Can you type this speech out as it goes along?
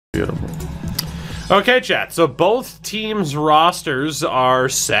Beautiful. Okay, chat. So both teams' rosters are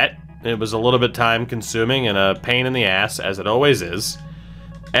set. It was a little bit time-consuming and a pain in the ass, as it always is.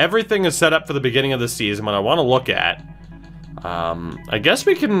 Everything is set up for the beginning of the season. What I want to look at, I guess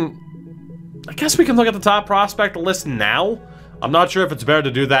we can look at the top prospect list now. I'm not sure if it's better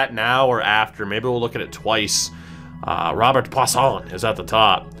to do that now or after. Maybe we'll look at it twice. Robert Poisson is at the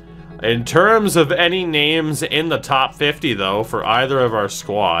top. In terms of any names in the top 50, though, for either of our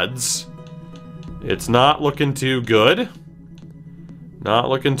squads, it's not looking too good. Not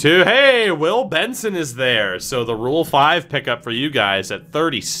looking too... Hey, Will Benson is there. So the Rule 5 pickup for you guys at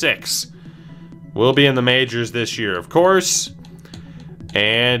 36 will be in the majors this year, of course.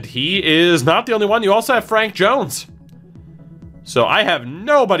 And he is not the only one. You also have Frank Jones. So I have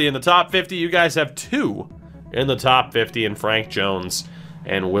nobody in the top 50. You guys have 2 in the top 50 in Frank Jones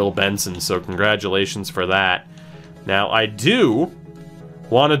and Will Benson. So congratulations for that. Now, I do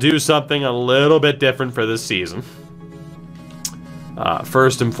want to do something a little bit different for this season.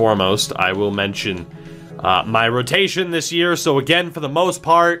 First and foremost, I will mention my rotation this year. So again, for the most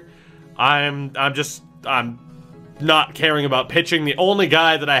part, I'm not caring about pitching. The only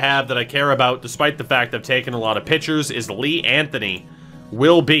guy that I have that I care about, despite the fact I've taken a lot of pitchers, is Lee Anthony.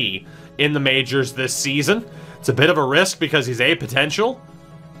 Will be in the majors this season. It's a bit of a risk because he's a potential,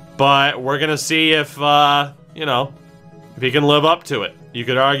 but we're gonna see if you know, if he can live up to it. You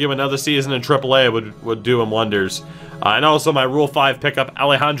could argue another season in AAA would do him wonders. And also my Rule 5 pickup,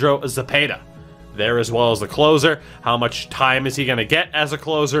 Alejandro Zepeda, there as well as the closer. How much time is he going to get as a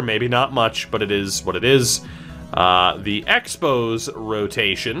closer? Maybe not much, but it is what it is. The Expos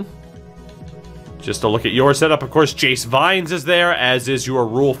rotation, just to look at your setup, of course, Jace Vines is there, as is your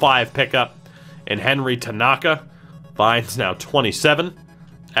Rule 5 pickup, and Henry Tanaka. Vines now 27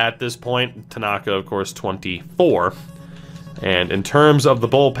 at this point. Tanaka, of course, 24. And in terms of the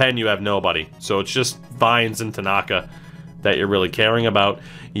bullpen, you have nobody. So it's just Vines and Tanaka that you're really caring about.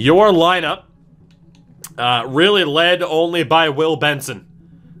 Your lineup, really led only by Will Benson.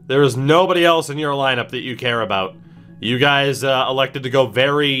 There is nobody else in your lineup that you care about. You guys elected to go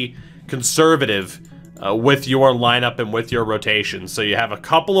very conservative with your lineup and with your rotation. So you have a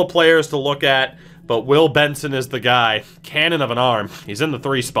couple of players to look at, but Will Benson is the guy. Cannon of an arm. He's in the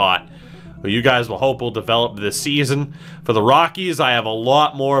 3 spot. Who you guys will hope will develop this season. For the Rockies, I have a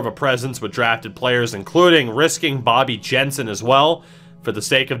lot more of a presence with drafted players, including risking Bobby Jensen as well, for the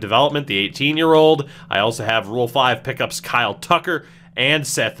sake of development, the 18-year-old. I also have Rule 5 pickups Kyle Tucker and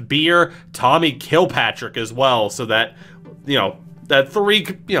Seth Beer, Tommy Kilpatrick as well, so that, you know, that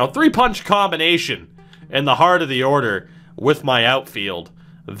three-punch combination in the heart of the order with my outfield.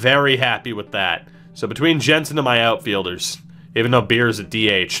 Very happy with that. So between Jensen and my outfielders, even though Beer's at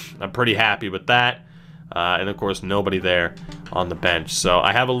DH, I'm pretty happy with that. And of course, nobody there on the bench. So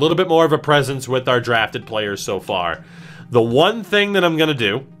I have a little bit more of a presence with our drafted players so far. The one thing that I'm gonna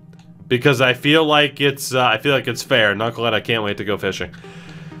do, because I feel like it's fair. Knucklehead, I can't wait to go fishing.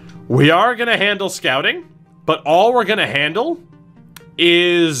 We are gonna handle scouting, but all we're gonna handle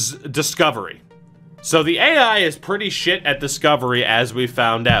is discovery. So the AI is pretty shit at discovery, as we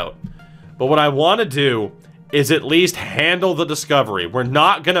found out. But what I want to do is at least handle the discovery. We're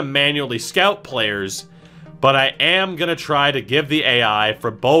not going to manually scout players, but I am going to try to give the AI, for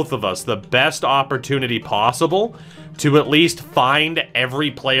both of us, the best opportunity possible to at least find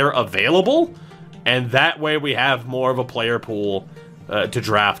every player available, and that way we have more of a player pool to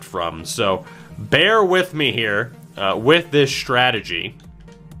draft from. So bear with me here with this strategy,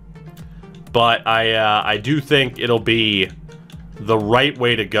 but I do think it'll be the right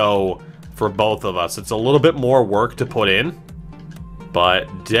way to go for both of us. It's a little bit more work to put in, but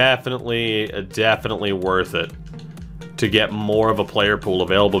definitely worth it to get more of a player pool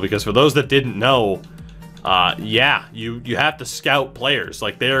available, because for those that didn't know, yeah, you have to scout players.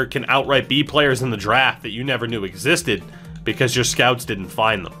 Like, there can outright be players in the draft that you never knew existed because your scouts didn't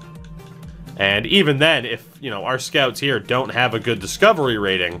find them. And even then, if, you know, our scouts here don't have a good discovery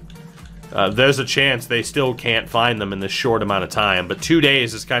rating, there's a chance they still can't find them in this short amount of time. But 2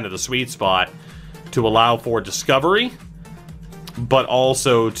 days is kind of the sweet spot to allow for discovery, but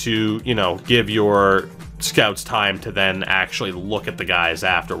also to, you know, give your scouts time to then actually look at the guys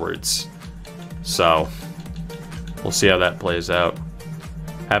afterwards. So we'll see how that plays out.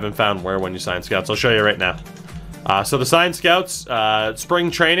 Haven't found where when you sign scouts. I'll show you right now. So the sign scouts,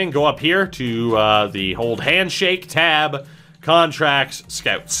 spring training, go up here to the hold handshake tab, contracts,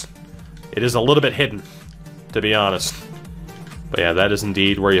 scouts. It is a little bit hidden, to be honest. But yeah, that is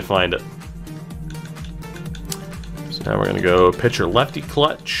indeed where you find it. So now we're going to go pitcher lefty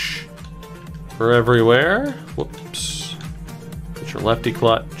clutch for everywhere. Whoops. Catcher lefty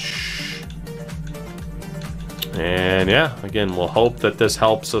clutch. And yeah, again, we'll hope that this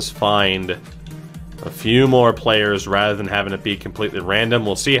helps us find a few more players rather than having it be completely random.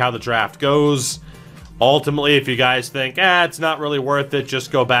 We'll see how the draft goes. Ultimately, if you guys think, it's not really worth it,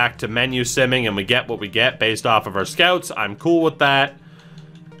 just go back to menu simming and we get what we get based off of our scouts, I'm cool with that.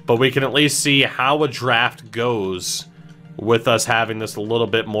 But we can at least see how a draft goes with us having this a little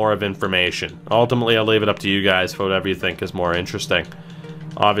bit more of information. Ultimately, I'll leave it up to you guys for whatever you think is more interesting.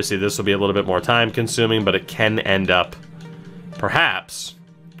 Obviously, this will be a little bit more time-consuming, but it can end up, perhaps,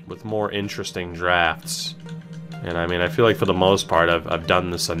 with more interesting drafts. And I mean, I feel like for the most part, I've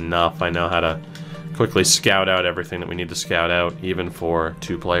done this enough. I know how to quickly scout out everything that we need to scout out, even for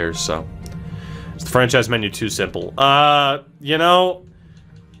 2 players, so. Is the franchise menu too simple? You know,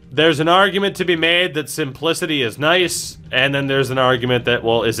 there's an argument to be made that simplicity is nice, and then there's an argument that,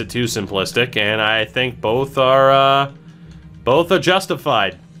 well, is it too simplistic? And I think both are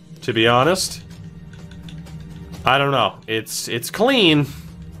justified, to be honest. I don't know. It's clean.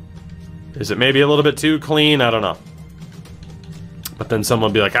 Is it maybe a little bit too clean? I don't know. But then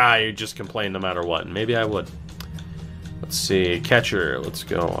someone would be like, you just complain no matter what. And maybe I would. Let's see. Catcher. Let's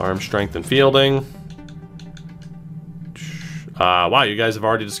go. Arm strength and fielding. Wow, you guys have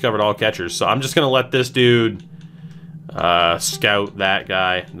already discovered all catchers. So I'm just going to let this dude scout that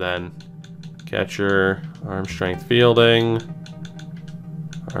guy. Then catcher. Arm strength fielding.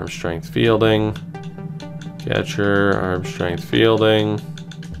 Arm strength fielding. Catcher. Arm strength fielding.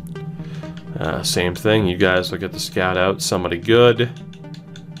 Same thing, you guys will get to scout out somebody good.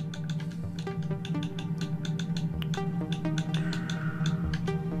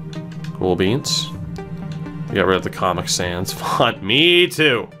 Cool beans. We got rid of the Comic Sans font. Me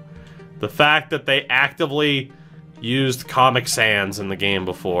too. The fact that they actively used Comic Sans in the game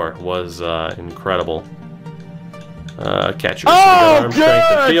before was incredible. Catcher. Arm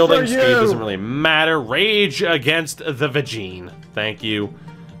strength and fielding. Speed doesn't really matter. Rage against the Vagine. Thank you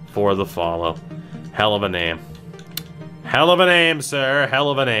for the follow. Hell of a name. Hell of a name, sir. Hell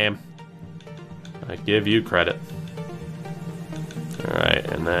of a name. I give you credit. Alright,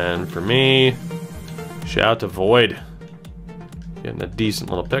 and then for me, shout out to Void. Getting a decent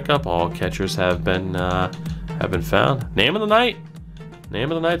little pickup. All catchers have been found. Name of the night.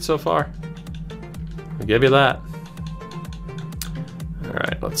 Name of the night so far. I'll give you that.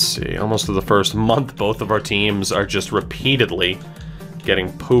 Alright, let's see. Almost to the first month, both of our teams are just repeatedly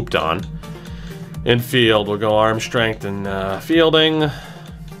getting pooped on. In field, we'll go arm strength and fielding.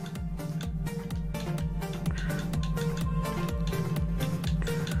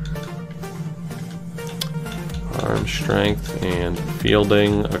 Arm strength and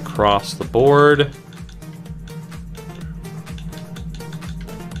fielding across the board.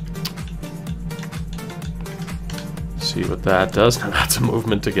 See what that does. Now that's a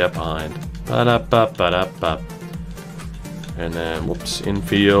movement to get behind. Ba-da-ba-ba-da-ba. And then, whoops,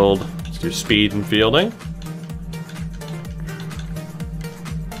 infield. Let's do speed and fielding.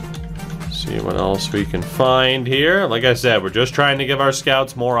 See what else we can find here. Like I said, we're just trying to give our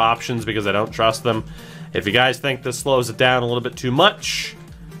scouts more options because I don't trust them. If you guys think this slows it down a little bit too much,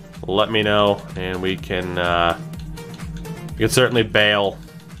 let me know, and we can certainly bail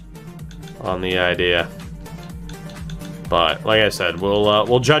on the idea. But like I said,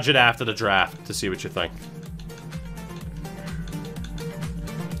 we'll judge it after the draft to see what you think.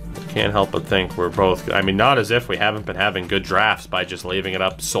 Can't help but think we're both... I mean, not as if we haven't been having good drafts by just leaving it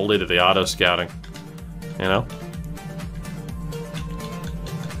up solely to the auto-scouting. You know?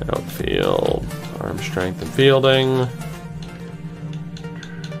 Outfield. Arm strength and fielding.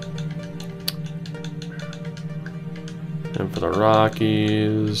 And for the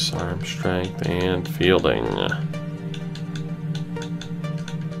Rockies, arm strength and fielding.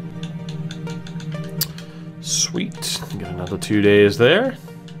 Sweet. Get another 2 days there.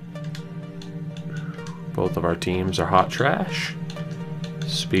 Both of our teams are hot trash.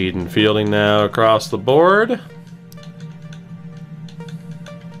 Speed and fielding now across the board.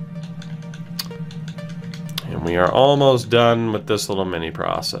 And we are almost done with this little mini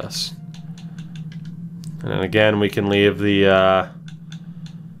process. And then again, we can leave the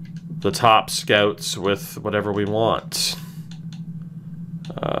top scouts with whatever we want.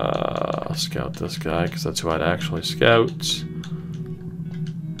 I'll scout this guy because that's who I'd actually scout.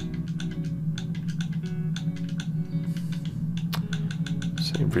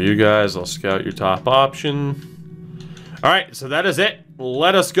 Same for you guys. I'll scout your top option. All right, so that is it.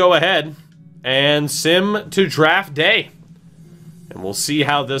 Let us go ahead and sim to draft day. And we'll see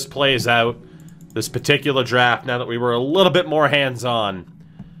how this plays out, this particular draft, now that we were a little bit more hands-on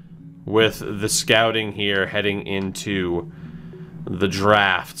with the scouting here heading into the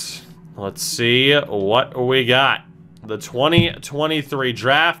draft. Let's see what we got. The 2023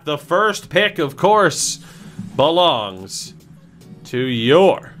 draft. The first pick, of course, belongs to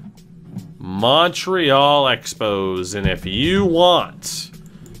your Montreal Expos. And if you want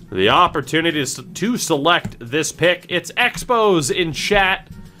the opportunity to select this pick, it's Expos in chat,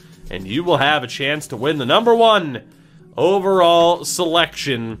 and you will have a chance to win the #1 overall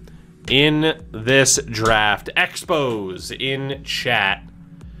selection in this draft. Expos in chat.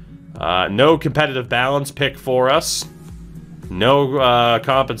 No competitive balance pick for us. No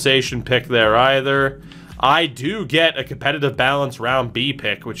compensation pick there either. I do get a competitive balance round B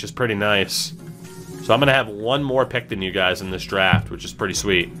pick, which is pretty nice. So I'm going to have one more pick than you guys in this draft, which is pretty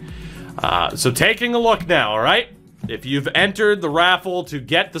sweet. So taking a look now, all right? If you've entered the raffle to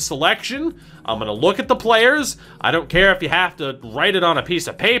get the selection, I'm going to look at the players. I don't care if you have to write it on a piece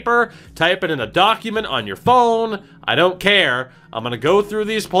of paper, type it in a document on your phone. I don't care. I'm going to go through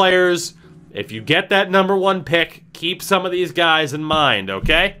these players. If you get that #1 pick, keep some of these guys in mind,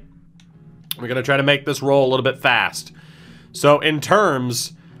 okay? We're going to try to make this roll a little bit fast. So in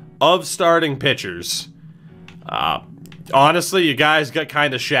terms of starting pitchers, honestly, you guys got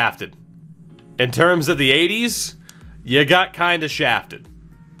kind of shafted. In terms of the 80s, you got kind of shafted.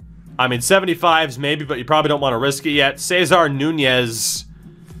 I mean, 75s maybe, but you probably don't want to risk it yet. Cesar Nunez,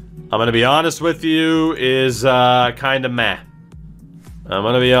 I'm going to be honest with you, is kind of meh. I'm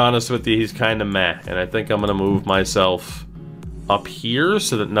going to be honest with you, he's kind of meh. And I think I'm going to move myself up here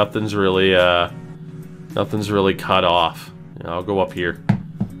so that nothing's really cut off. Yeah, I'll go up here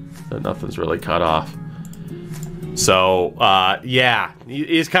so nothing's really cut off. So, yeah,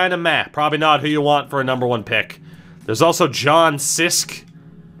 he's kind of meh. Probably not who you want for a #1 pick. There's also John Sisk,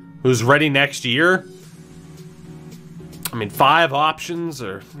 who's ready next year. I mean, 5 options,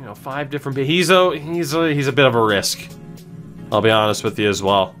 or, you know, 5 different... He's a bit of a risk. I'll be honest with you as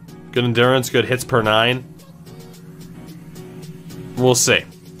well. Good endurance, good hits per 9. We'll see.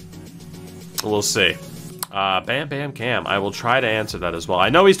 We'll see. Bam Bam Cam. I will try to answer that as well. I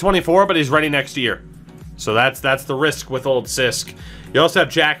know he's 24, but he's ready next year. So that's the risk with old Sisk. You also have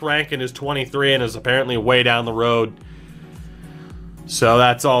Jack Rankin, who's 23 and is apparently way down the road. So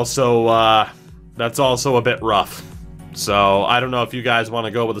that's also a bit rough. So I don't know if you guys want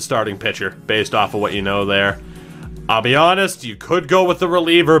to go with a starting pitcher based off of what you know there. I'll be honest, you could go with the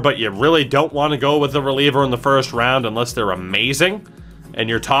reliever, but you really don't want to go with the reliever in the first round unless they're amazing. And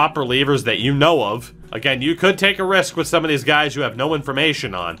your top relievers that you know of, again, you could take a risk with some of these guys you have no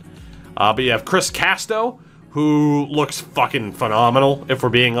information on. But you have Chris Casto, who looks fucking phenomenal, if we're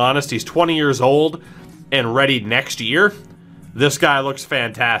being honest. He's 20 years old and ready next year. This guy looks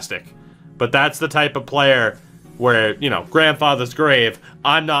fantastic. But that's the type of player where, you know, grandfather's grave,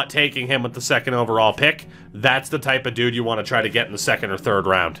 I'm not taking him with the 2nd overall pick. That's the type of dude you want to try to get in the 2nd or 3rd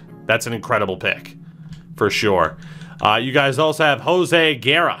round. That's an incredible pick, for sure. You guys also have Jose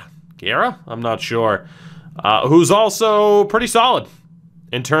Guerra. Guerra? I'm not sure. Who's also pretty solid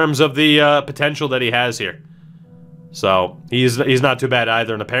in terms of the potential that he has here. So, he's not too bad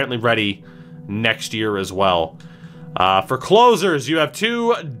either, and apparently ready next year as well. For closers, you have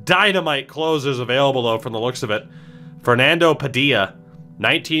 2 dynamite closers available, though, from the looks of it. Fernando Padilla,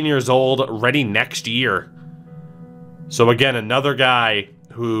 19 years old, ready next year. So, again, another guy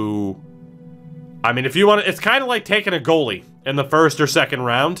who... I mean, if you want to... It's kind of like taking a goalie in the 1st or 2nd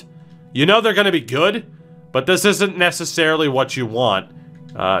round. You know they're going to be good, but this isn't necessarily what you want.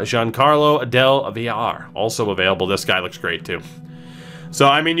 Giancarlo Del Villar, also available. This guy looks great, too. So,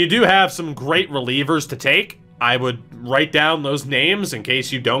 I mean, you do have some great relievers to take. I would write down those names in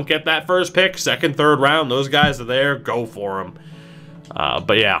case you don't get that first pick. 2nd, 3rd round, those guys are there. Go for them.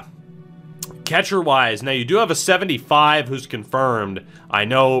 But, yeah. Catcher-wise, now you do have a 75 who's confirmed. I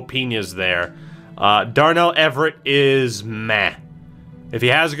know Pena's there. Darnell Everett is meh. If he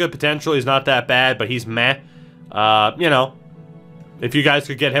has a good potential, he's not that bad, but he's meh. You know, if you guys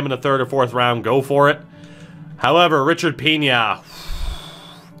could get him in the 3rd or 4th round, go for it. However, Richard Pena,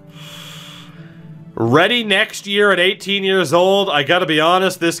 ready next year at 18 years old. I gotta be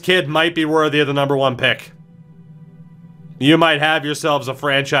honest, this kid might be worthy of the #1 pick. You might have yourselves a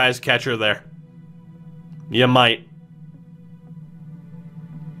franchise catcher there. You might.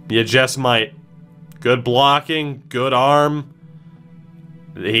 You just might. Good blocking, good arm.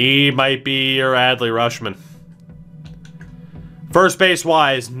 He might be your Adley Rutschman. First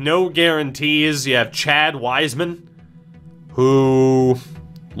base-wise, no guarantees. You have Chad Wiseman, who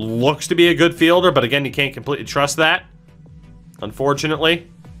looks to be a good fielder, but again, you can't completely trust that, unfortunately.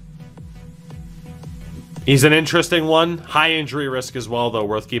 He's an interesting one. High injury risk as well, though,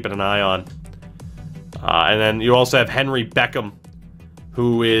 worth keeping an eye on. And then you also have Henry Beckham,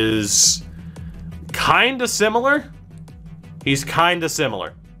 who is kind of similar. He's kind of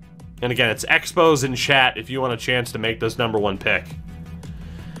similar. And again, it's Expos in chat if you want a chance to make this #1 pick.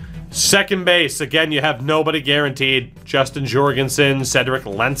 Second base, again, you have nobody guaranteed. Justin Jorgensen, Cedric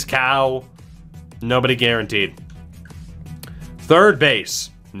Lentzkow, nobody guaranteed. Third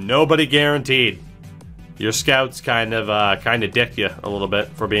base, nobody guaranteed. Your scouts kind of dick you a little bit,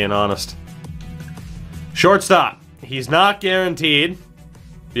 for being honest. Shortstop, he's not guaranteed.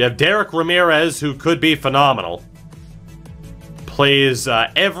 You have Derek Ramirez, who could be phenomenal. Plays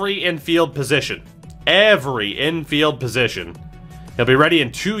every infield position. Every infield position. He'll be ready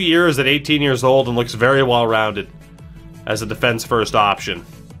in 2 years at 18 years old and looks very well-rounded as a defense-first option.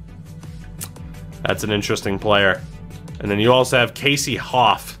 That's an interesting player. And then you also have Casey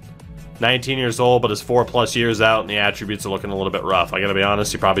Hoff, 19 years old, but is 4+ years out, and the attributes are looking a little bit rough. I gotta be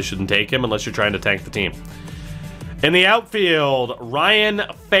honest, you probably shouldn't take him unless you're trying to tank the team. In the outfield, Ryan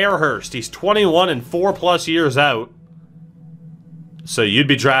Fairhurst. He's 21 and 4+ years out. So you'd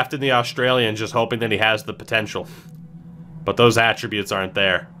be drafting the Australian just hoping that he has the potential. But those attributes aren't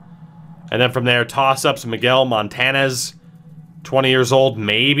there. And then from there, toss-ups, Miguel Montanez, 20 years old,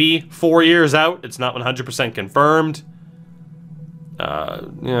 maybe 4 years out. It's not 100% confirmed.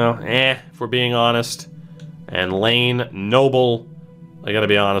 If we're being honest. And Lane Noble, I gotta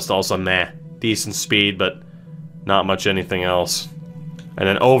be honest, also meh. Decent speed, but not much anything else. And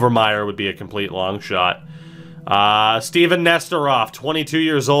then Overmeyer would be a complete long shot. Steven Nesterov, 22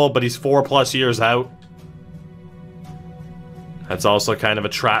 years old, but he's 4+ years out. That's also kind of a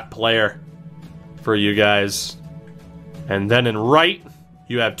trap player for you guys. And then in right,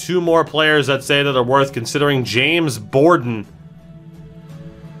 you have 2 more players that say that are worth considering. James Borden.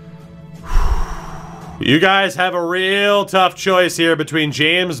 You guys have a real tough choice here between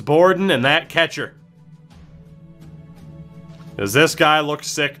James Borden and that catcher. Because this guy looks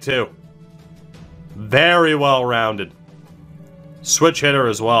sick too. Very well-rounded. Switch hitter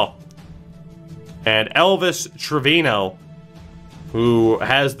as well. And Elvis Trevino, who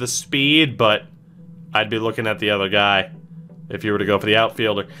has the speed, but I'd be looking at the other guy if you were to go for the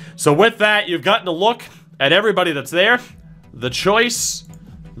outfielder. So with that, you've gotten a look at everybody that's there. The choice.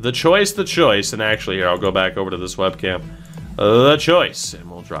 And actually, here, I'll go back over to this webcam. The choice.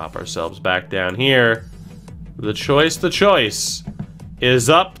 And we'll drop ourselves back down here. The choice is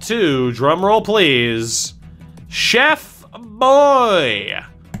up to, drumroll please, Chef Boy.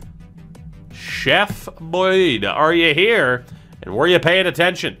 Chef Boyd, are you here? And were you paying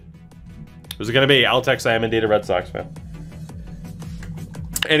attention? Who's it going to be? I'll text I am indeed a Red Sox fan.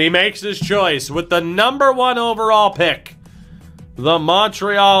 And he makes his choice with the #1 overall pick. The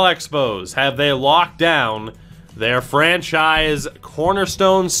Montreal Expos. Have they locked down their franchise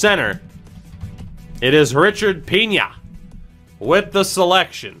cornerstone center? It is Richard Pena with the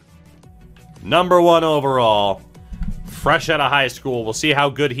selection. #1 overall. Fresh out of high school. We'll see how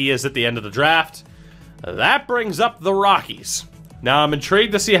good he is at the end of the draft. That brings up the Rockies. Now, I'm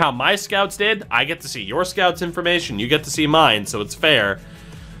intrigued to see how my scouts did. I get to see your scouts' information. You get to see mine, so it's fair.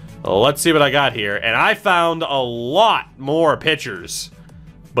 Let's see what I got here. And I found a lot more pitchers,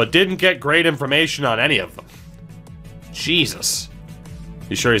 but didn't get great information on any of them. Jesus.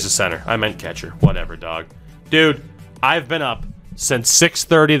 You sure he's a center? I meant catcher. Whatever, dog. Dude, I've been up since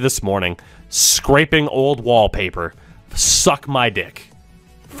 6:30 this morning, scraping old wallpaper. Suck my dick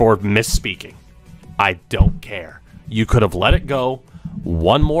for misspeaking. I don't care. You could have let it go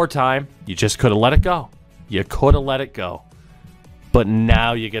one more time. You just could have let it go. You could have let it go. But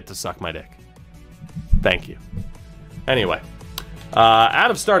now you get to suck my dick. Thank you. Anyway,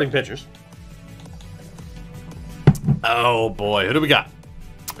 out of starting pitchers. Oh boy, who do we got?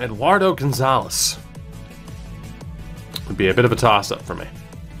 Eduardo Gonzalez. Would be a bit of a toss-up for me.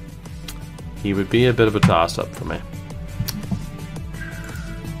 He would be a bit of a toss-up for me.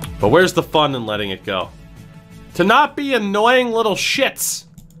 But where's the fun in letting it go? To not be annoying little shits.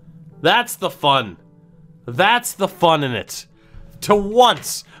 That's the fun. That's the fun in it. To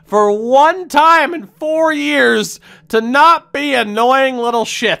once, for one time in 4 years, to not be annoying little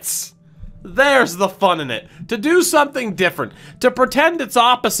shits. There's the fun in it. To do something different. To pretend it's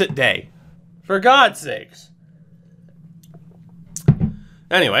opposite day. For God's sakes.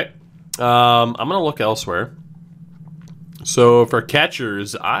 Anyway, I'm going to look elsewhere. So for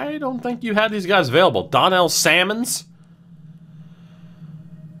catchers, I don't think you had these guys available. Donnell Salmons.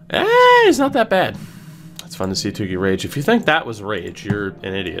 He's not that bad. It's fun to see Tougie rage. If you think that was rage, you're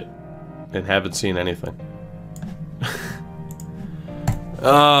an idiot and haven't seen anything.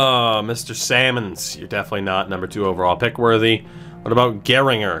 Oh, Mr. Salmons. You're definitely not #2 overall pick worthy. What about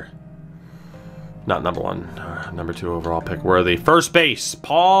Gehringer? Not number 1, number 2 overall pick worthy. First base,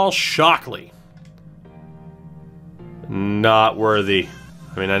 Paul Shockley. Not worthy.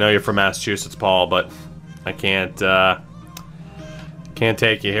 I mean, I know you're from Massachusetts, Paul, but I can't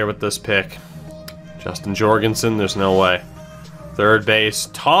take you here with this pick. Justin Jorgensen, there's no way. Third base,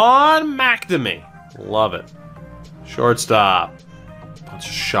 Tom McNamee. Love it. Shortstop, bunch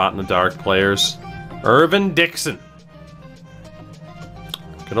of shot-in-the-dark players. Irvin Dixon.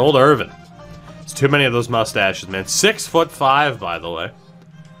 Good old Irvin. It's too many of those mustaches, man. 6'5", by the way.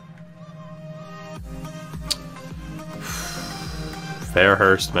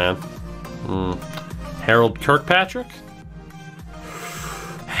 Fairhurst, man. Harold Kirkpatrick?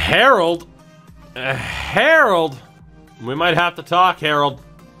 Harold? Harold? We might have to talk, Harold.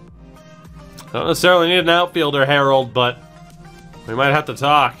 Don't necessarily need an outfielder, Harold, but we might have to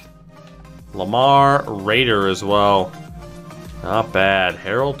talk. Lamar Raider as well. Not bad.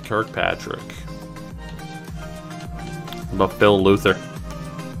 Harold Kirkpatrick. What about Phil Luther?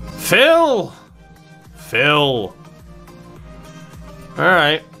 Phil! Phil!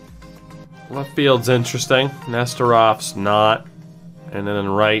 Alright. Left field's interesting. Nesterov's not. And then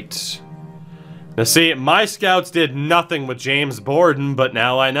right. Now see, my scouts did nothing with James Borden, but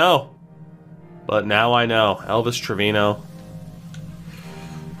now I know. Elvis Trevino.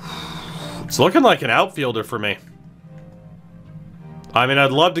 It's looking like an outfielder for me. I mean,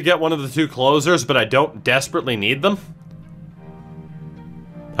 I'd love to get one of the 2 closers, but I don't desperately need them.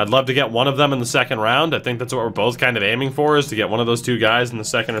 I'd love to get one of them in the 2nd round. I think that's what we're both kind of aiming for, is to get one of those 2 guys in the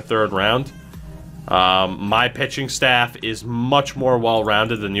 2nd or 3rd round. My pitching staff is much more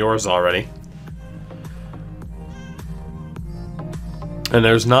well-rounded than yours already. And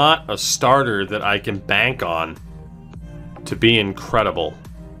there's not a starter that I can bank on to be incredible.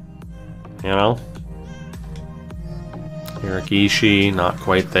 You know? Eric Ishii, not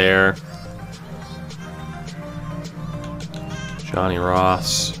quite there. Johnny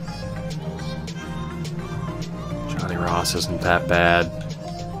Ross. Johnny Ross isn't that bad.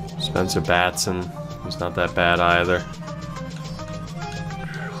 Spencer Batson, he's not that bad either.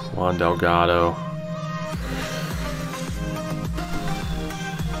 Juan Delgado.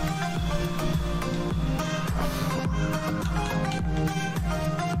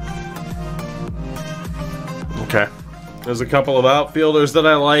 Okay. There's a couple of outfielders that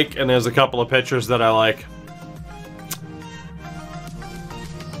I like, and there's a couple of pitchers that I like.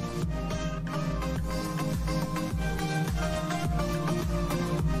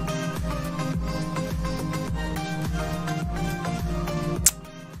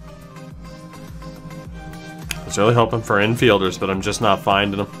 I was really hoping for infielders, but I'm just not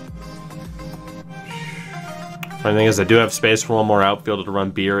finding them. Funny thing is, I do have space for one more outfielder to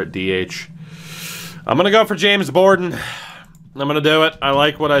run Beer at DH. I'm going to go for James Borden. I'm going to do it. I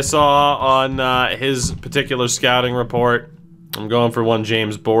like what I saw on his particular scouting report. I'm going for one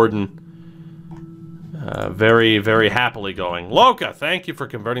James Borden. Very, very happily going. Loca, thank you for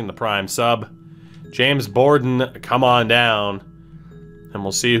converting the Prime sub. James Borden, come on down. And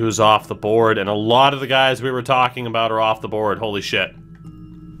we'll see who's off the board. And a lot of the guys we were talking about are off the board. Holy shit.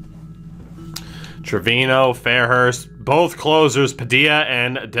 Trevino, Fairhurst, both closers, Padilla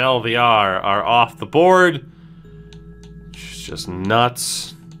and Del Villar, are off the board. It's just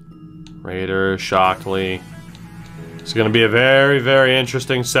nuts. Raider, Shockley. It's going to be a very, very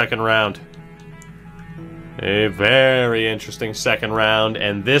interesting 2nd round. A very interesting 2nd round.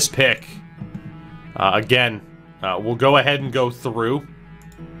 And this pick, again, we'll go ahead and go through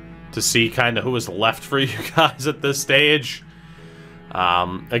to see kind of who is left for you guys at this stage.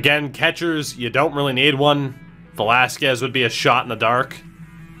 Again, catchers, you don't really need one. Velasquez would be a shot in the dark.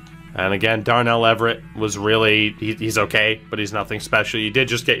 And again, Darnell Everett was really... He's okay, but he's nothing special. You did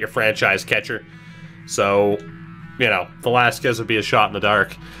just get your franchise catcher. So, you know, Velasquez would be a shot in the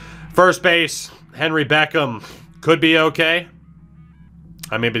dark. First base, Henry Beckham could be okay.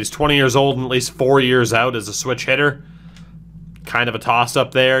 I mean, but he's 20 years old and at least 4 years out as a switch hitter. Kind of a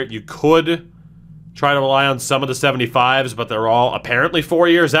toss-up there. You could try to rely on some of the 75s, but they're all apparently 4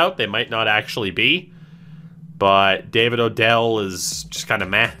 years out. They might not actually be. But David Odell is just kind of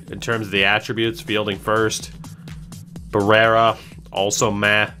meh in terms of the attributes. Fielding first. Barrera, also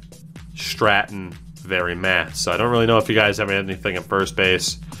meh. Stratton, very meh. So I don't really know if you guys have anything at first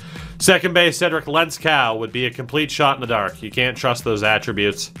base. Second base, Cedric Lentzkow would be a complete shot in the dark. You can't trust those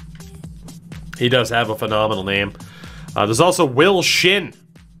attributes. He does have a phenomenal name. There's also Will Shin.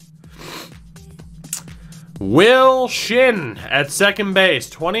 Will Shin at second base.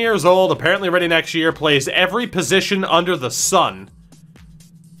 20 years old, apparently ready next year. Plays every position under the sun.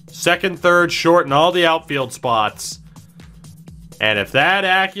 Second, third, short, and all the outfield spots. And if that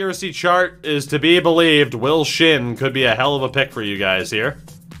accuracy chart is to be believed, Will Shin could be a hell of a pick for you guys here.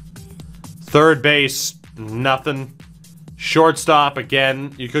 Third base, nothing. Shortstop,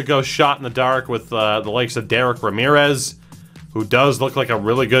 again, you could go shot in the dark with the likes of Derek Ramirez, who does look like a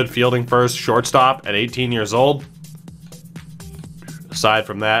really good fielding first shortstop at 18 years old. Aside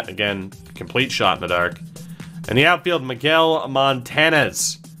from that, again, complete shot in the dark. And the outfield, Miguel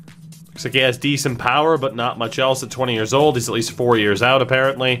Montanez. Looks like he has decent power, but not much else at 20 years old. He's at least 4 years out,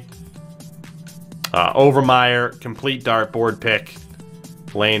 apparently. Overmeyer, complete dartboard pick.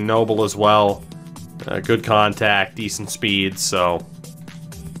 Lane Noble as well. Good contact, decent speed, so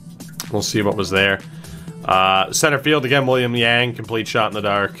we'll see what was there. Center field, again, William Yang, complete shot in the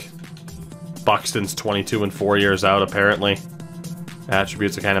dark. Buxton's 22 and 4 years out, apparently.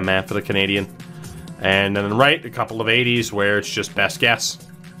 Attributes are kind of mad for the Canadian. And then right, a couple of 80s where it's just best guess.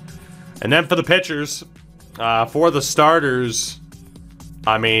 And then for the pitchers, for the starters,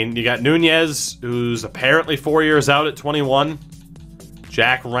 I mean, you got Nunez, who's apparently 4 years out at 21.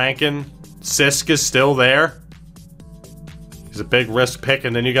 Jack Rankin, Sisk is still there. He's a big risk pick.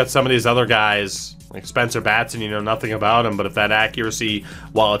 And then you got some of these other guys, like Spencer Batson, you know nothing about him, but if that accuracy,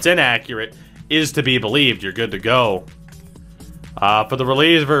 while it's inaccurate, is to be believed, you're good to go. For the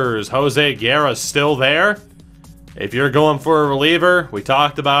relievers, Jose Guerra's still there. If you're going for a reliever, we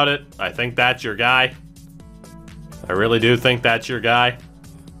talked about it. I think that's your guy. I really do think that's your guy.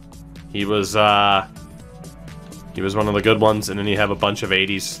 He was one of the good ones, and then you have a bunch of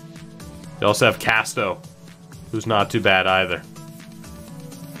 80s. You also have Casto, who's not too bad either.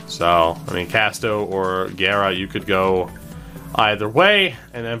 So, I mean, Casto or Guerra, you could go either way.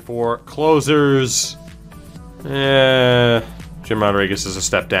 And then for closers, Jim Rodriguez is a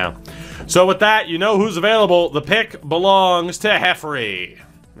step down. So with that, you know who's available. The pick belongs to Heffrey.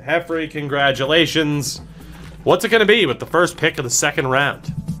 Heffrey, congratulations. What's it going to be with the first pick of the second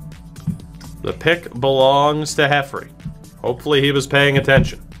round? The pick belongs to Heffrey. Hopefully he was paying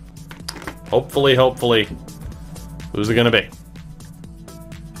attention. Hopefully. Who's it going to be?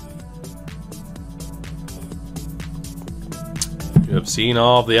 You have seen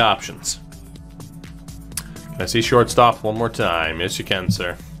all of the options. Can I see shortstop one more time? Yes, you can,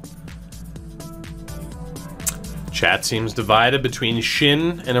 sir. Chat seems divided between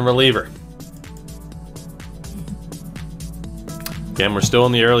Shin and a reliever. Again, we're still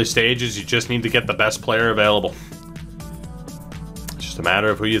in the early stages. You just need to get the best player available. It's just a matter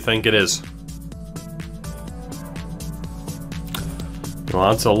of who you think it is.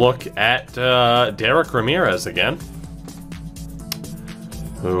 Let's look at Derek Ramirez again.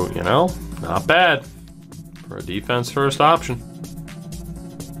 Who, you know, not bad for a defense first option.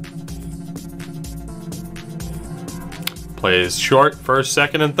 Plays short, first,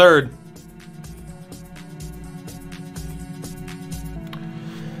 second, and third.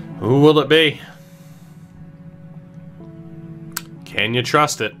 Who will it be? Can you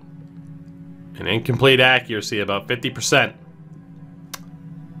trust it? An incomplete accuracy, about 50%.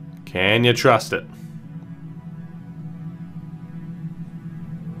 Can you trust it?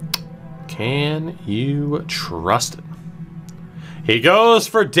 Can you trust it? He goes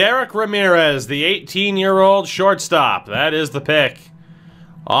for Derek Ramirez, the 18-year-old shortstop. That is the pick.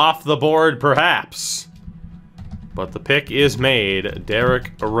 Off the board, perhaps. But the pick is made.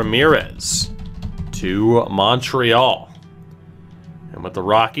 Derek Ramirez to Montreal. And with the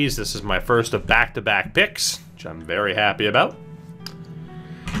Rockies, this is my first of back-to-back picks, which I'm very happy about.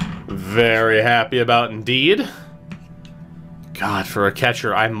 Very happy about indeed. God, for a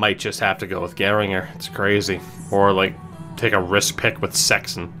catcher, I might just have to go with Gehringer. It's crazy. Or, like, take a risk pick with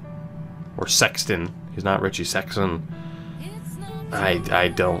Sexton. Or Sexton. He's not Richie Sexton. I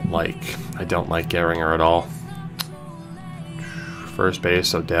don't like Gehringer at all. First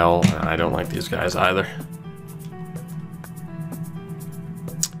base, Odell. I don't like these guys either.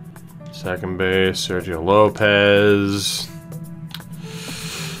 Second base, Sergio Lopez.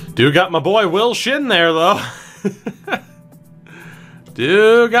 Do got my boy Will Shin there, though.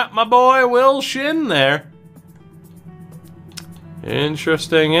 Do got my boy Will Shin there.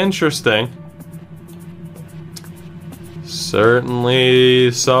 Interesting, interesting.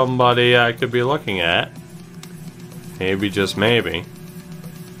 Certainly somebody I could be looking at. Maybe, just maybe,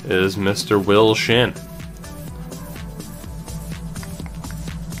 is Mr. Will Shin.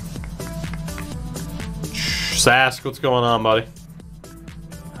 Sask, what's going on, buddy?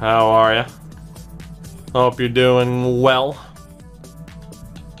 How are ya? Hope you're doing well.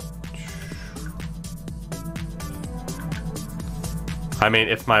 I mean,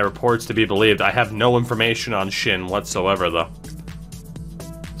 if my report's to be believed, I have no information on Shin whatsoever, though.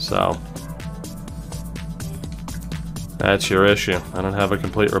 So, That's your issue. I don't have a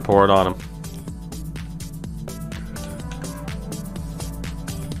complete report on him.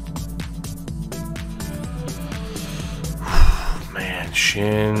 Man,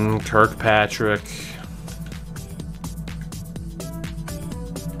 Shin, Kirkpatrick.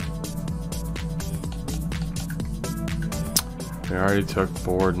 We already took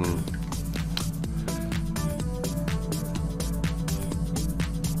Borden.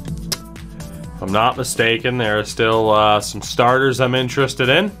 If I'm not mistaken, there are still some starters I'm interested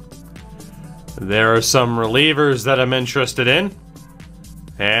in. There are some relievers that I'm interested in.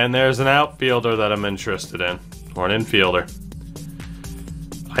 And there's an outfielder that I'm interested in. Or an infielder.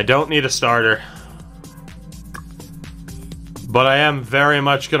 I don't need a starter. But I am very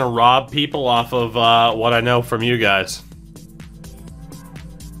much going to rob people off of what I know from you guys.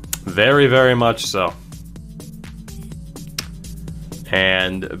 Very, very much so.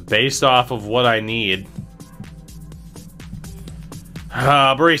 And based off of what I need...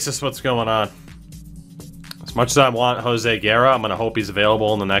 Baristas, what's going on? As much as I want Jose Guerra, I'm going to hope he's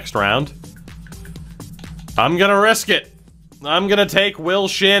available in the next round. I'm going to risk it. I'm going to take Will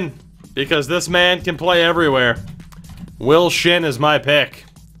Shin. Because this man can play everywhere. Will Shin is my pick.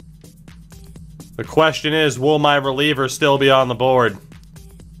 The question is, will my reliever still be on the board?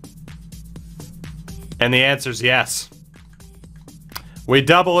 And the answer is yes. We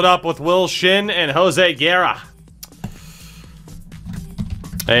double it up with Will Shin and Jose Guerra.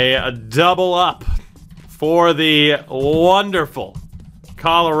 A double up for the wonderful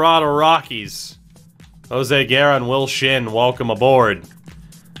Colorado Rockies. Jose Guerra and Will Shin, welcome aboard.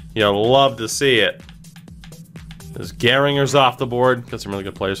 You'll love to see it. There's Gehringer's off the board. Got some really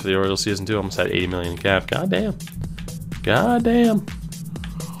good players for the Orioles season 2. Almost had $80 million in cap. God damn. God damn.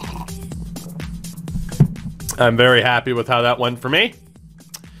 I'm very happy with how that went for me.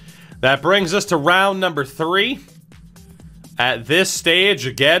 That brings us to round number 3. At this stage,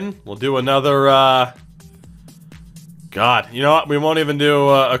 again, we'll do another, God, you know what? We won't even do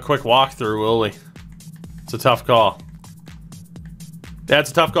a quick walkthrough, will we? It's a tough call.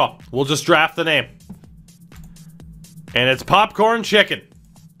 That's a tough call. We'll just draft the name. And it's Popcorn Chicken.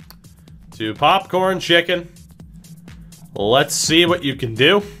 To Popcorn Chicken. Let's see what you can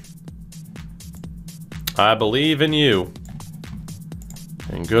do. I believe in you.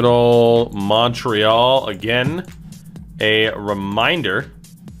 And good old Montreal. Again, a reminder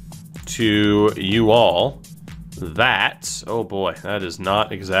to you all that... Oh boy, that is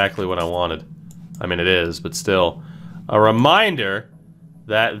not exactly what I wanted. I mean, it is, but still. A reminder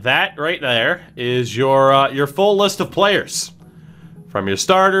that right there is your full list of players. From your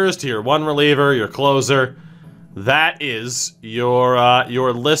starters to your one reliever, your closer. That is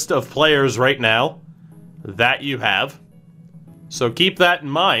your list of players right now that you have. So keep that in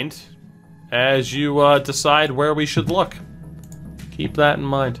mind as you decide where we should look. Keep that in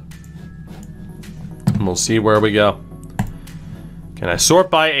mind. And we'll see where we go. Can I sort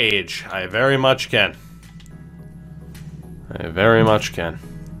by age? I very much can. I very much can.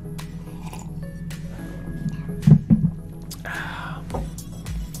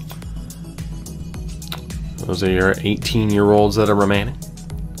 Those are your 18-year-olds that are remaining.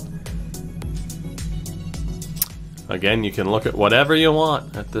 Again, you can look at whatever you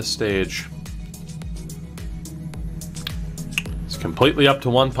want at this stage. It's completely up to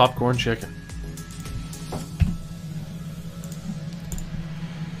one Popcorn Chicken.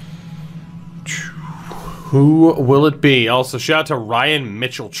 Who will it be? Also, shout out to Ryan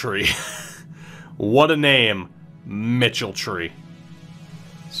Mitchelltree. What a name. Mitchelltree.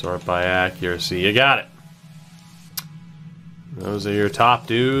 Sort by accuracy. You got it. Those are your top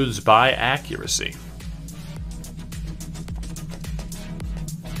dudes by accuracy.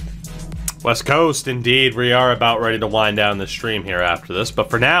 West Coast, indeed. We are about ready to wind down the stream here after this. But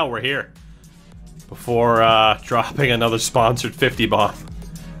for now, we're here. Before dropping another sponsored 50 bomb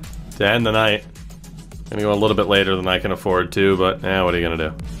to end the night. Gonna go a little bit later than I can afford to, but what are you gonna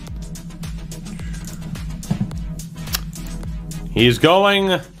do? He's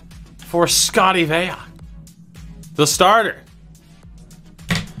going for Scotty Vea, the starter.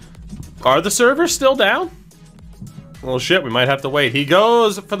 Are the servers still down? Well, shit, we might have to wait. He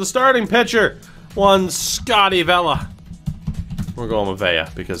goes for the starting pitcher. One Scotty Vela. We're going with Vea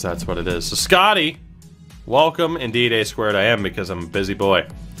because that's what it is. So, Scotty, welcome. Indeed, A squared I am because I'm a busy boy.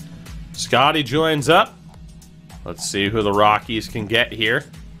 Scotty joins up. Let's see who the Rockies can get here.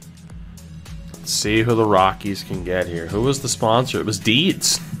 Let's see who the Rockies can get here. Who was the sponsor? It was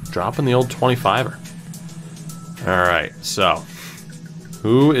Deeds. Dropping the old 25er. Alright, so.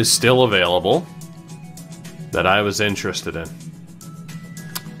 Who is still available that I was interested in?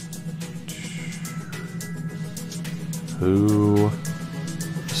 Who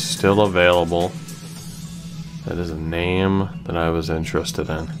is still available? That is a name that I was interested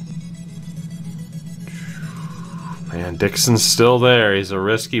in. Man, Dixon's still there. He's a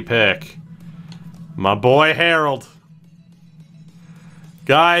risky pick. My boy Harold.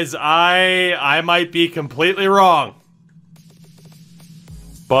 Guys, I might be completely wrong.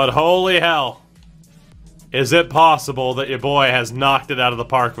 But holy hell. Is it possible that your boy has knocked it out of the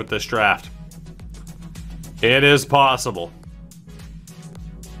park with this draft? It is possible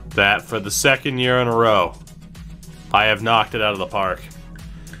that for the second year in a row, I have knocked it out of the park.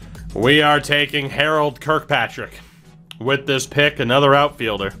 We are taking Harold Kirkpatrick with this pick, another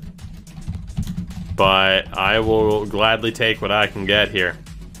outfielder. But I will gladly take what I can get here.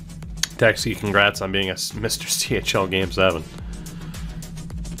 Texie, congrats on being a Mr. CHL Game 7.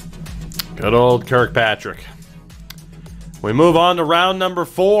 Good old Kirkpatrick. We move on to round number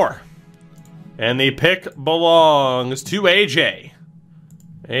 4. And the pick belongs to AJ.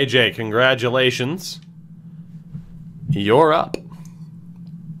 AJ, congratulations. You're up.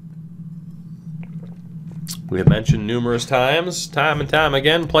 We have mentioned numerous times, time and time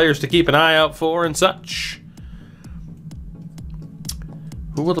again, players to keep an eye out for and such.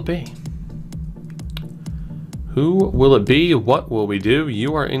 Who will it be? Who will it be? What will we do?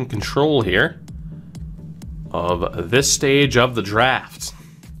 You are in control here of this stage of the draft.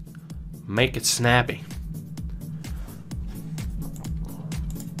 Make it snappy.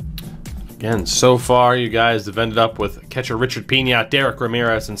 Again, so far you guys have ended up with catcher Richard Pina, Derek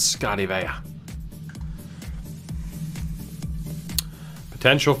Ramirez, and Scotty Vea.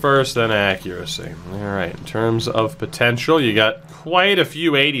 Potential first, then accuracy. Alright, in terms of potential, you got quite a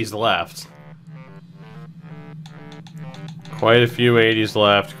few 80s left. Quite a few 80s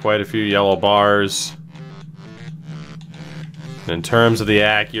left, quite a few yellow bars. In terms of the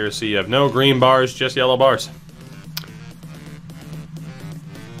accuracy, you have no green bars, just yellow bars.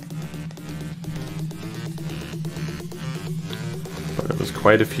 But it was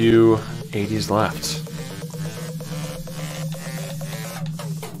quite a few 80s left.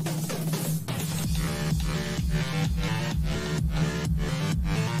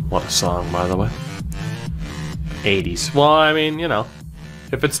 What a song, by the way. 80s. Well, I mean, you know,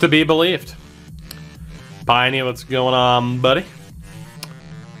 if it's to be believed. Piney, what's going on, buddy?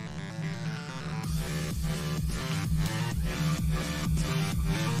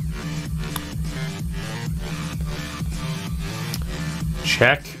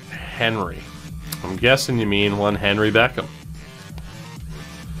 Check Henry. I'm guessing you mean one Henry Beckham.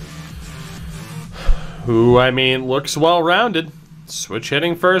 Who, I mean, looks well-rounded. Switch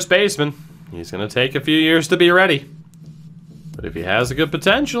hitting first baseman. He's going to take a few years to be ready. But if he has a good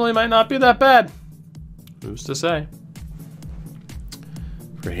potential, he might not be that bad. Who's to say?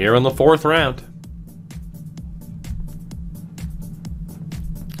 We're here in the 4th round.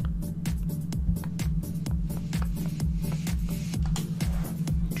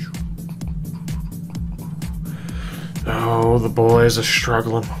 Oh, the boys are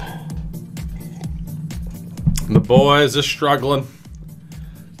struggling. The boys are struggling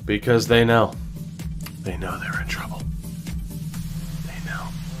because they know. They know they're in trouble. They know.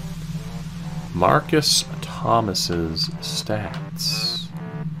 Marcus Thomas's stats.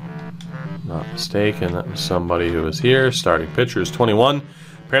 Not mistaken, that was somebody who was here. Starting pitcher is 21.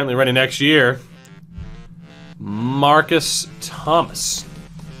 Apparently ready next year. Marcus Thomas.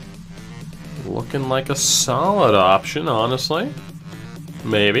 Looking like a solid option, honestly.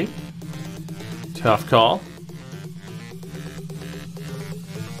 Maybe. Tough call.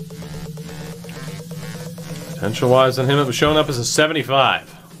 Potential-wise on him, it was showing up as a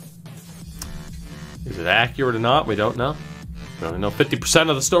 75. Is it accurate or not? We don't know. We only know 50%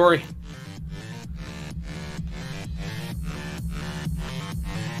 of the story.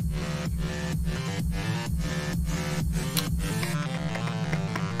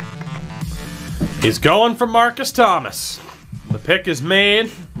 He's going for Marcus Thomas. The pick is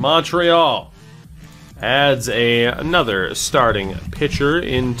made. Montreal adds another starting pitcher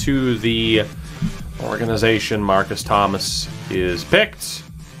into the organization. Marcus Thomas is picked.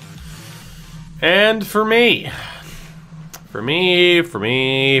 And for me.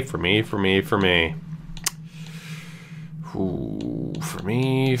 Ooh, for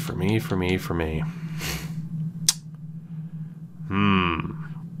me.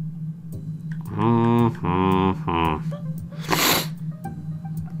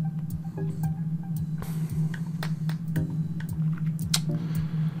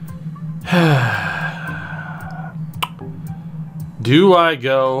 Do I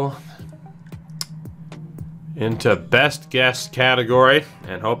go into best guess category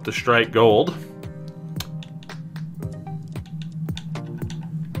and hope to strike gold?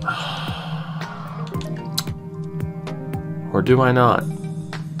 Or do I not?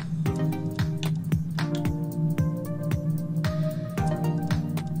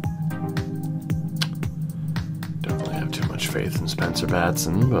 Don't really have too much faith in Spencer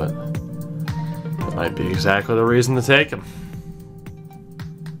Batson, but that might be exactly the reason to take him.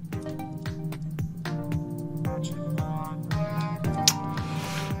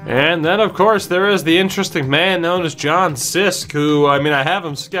 And then, of course, there is the interesting man known as John Sisk, who, I mean, I have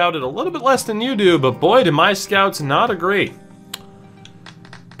him scouted a little bit less than you do, but boy, do my scouts not agree.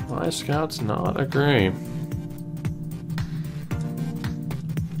 My scouts not agree.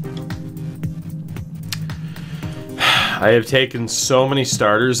 I have taken so many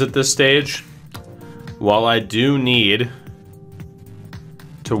starters at this stage. While I do need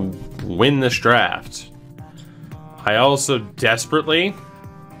to win this draft, I also desperately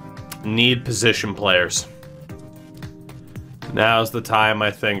need position players. Now's the time,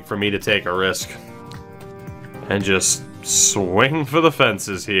 I think, for me to take a risk and just swing for the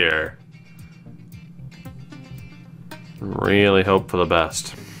fences here. Really hope for the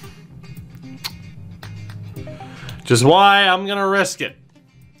best. Just why I'm gonna risk it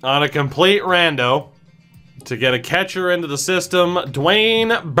on a complete rando to get a catcher into the system.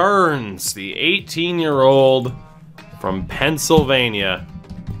 Dwayne Burns, the 18-year-old from Pennsylvania.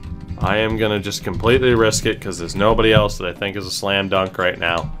 I am going to just completely risk it because there's nobody else that I think is a slam dunk right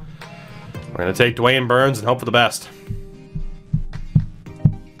now. We're going to take Dwayne Burns and hope for the best.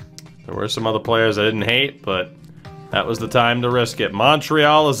 There were some other players I didn't hate, but that was the time to risk it.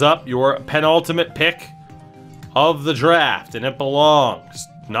 Montreal is up, your penultimate pick of the draft, and it belongs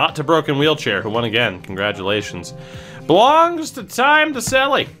not to Broken Wheelchair, who won again. Congratulations. Belongs to Time to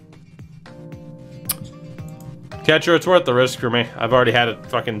Selly. Catcher, it's worth the risk for me. I've already had a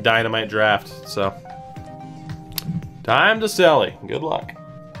fucking dynamite draft, so. Time to Selly. Good luck.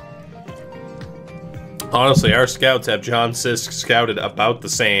 Honestly, our scouts have John Sisk scouted about the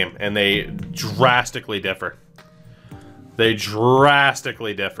same, and they drastically differ. They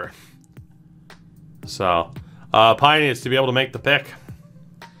drastically differ. So, Pine needs to be able to make the pick.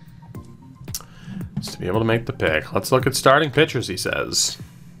 Needs to be able to make the pick. Let's look at starting pitchers, he says.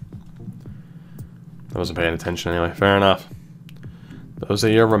 I wasn't paying attention anyway. Fair enough. Those are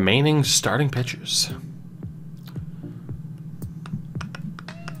your remaining starting pitchers.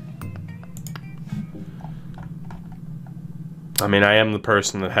 I mean, I am the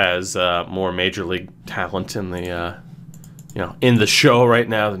person that has more major league talent in the, you know, in the show right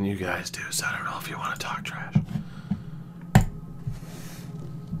now than you guys do. So I don't know if you want to talk trash.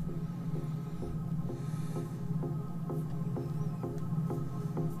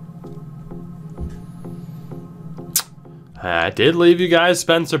 I did leave you guys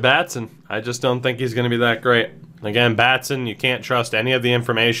Spencer Batson. I just don't think he's going to be that great. Again, Batson, you can't trust any of the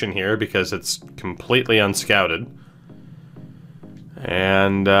information here because it's completely unscouted.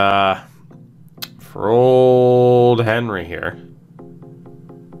 And for old Henry here.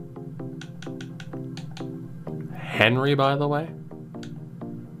 Henry, by the way?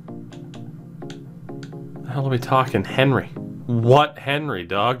 The hell are we talking? Henry. What Henry,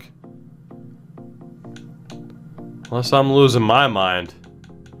 dog? Unless I'm losing my mind.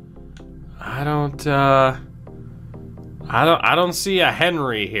 I don't see a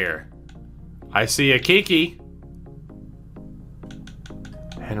Henry here. I see a Kiki.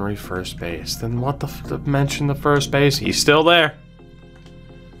 Henry first base. Then what the mention the first base? He's still there.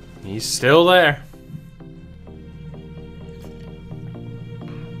 He's still there.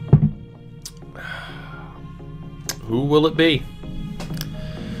 Who will it be?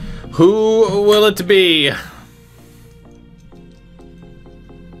 Who will it be?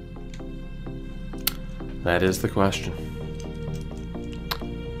 That is the question.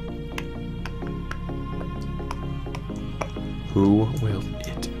 Who will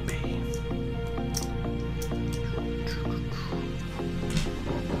it be?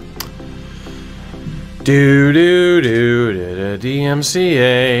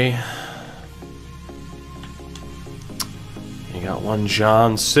 DMCA. You got one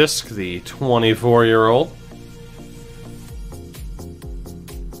John Sisk, the 24-year-old.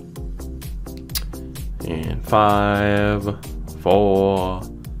 And 5, 4,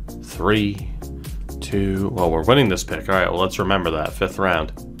 3, 2. Well, we're winning this pick. All right, well, let's remember that. 5th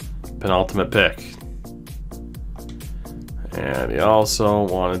round. Penultimate pick. And he also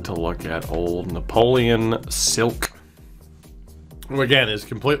wanted to look at old Napoleon Silk, who, again, is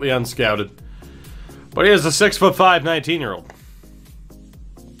completely unscouted. But he is a 6'5", 19-year-old.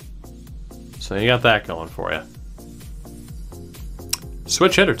 So you got that going for you.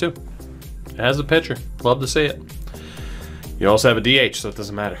 Switch hitter, too. As a pitcher. Love to see it. You also have a DH, so it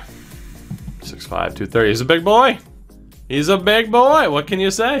doesn't matter. 6'5", 230. He's a big boy. He's a big boy. What can you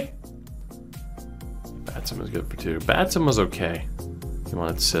say? Batson was good for 2. Batson was okay. He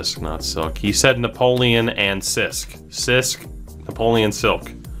wanted Sisk, not Silk. He said Napoleon and Sisk. Sisk, Napoleon, Silk.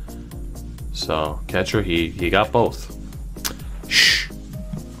 So, catcher, he got both. Shh.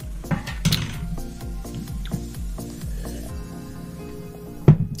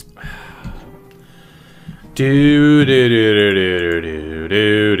 Do do do do do do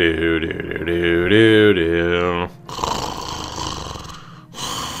do do do do do do.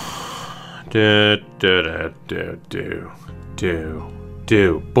 Do do do do do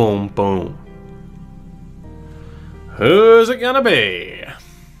do. Boom boom. Who's it gonna be?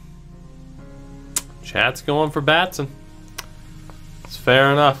 Chat's going for Batson. It's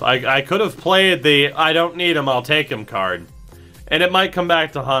fair enough. I could have played the I don't need him, I'll take him card. And it might come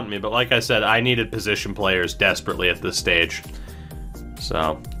back to haunt me, but like I said, I needed position players desperately at this stage.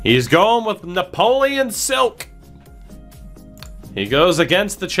 So, he's going with Napoleon Silk. He goes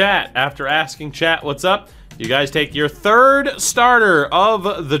against the chat after asking chat what's up. You guys take your 3rd starter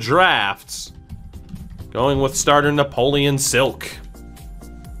of the drafts. Going with starter Napoleon Silk.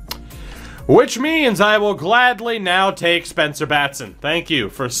 Which means I will gladly now take Spencer Batson. Thank you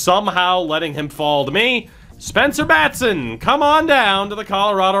for somehow letting him fall to me. Spencer Batson, come on down to the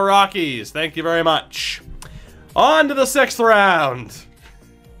Colorado Rockies. Thank you very much. On to the 6th round.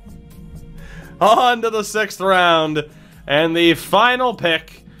 On to the 6th round. And the final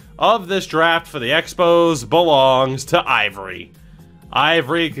pick of this draft for the Expos belongs to Ivory.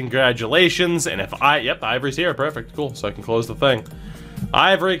 Ivory, congratulations. And if yep, Ivory's here. Perfect. Cool. So I can close the thing.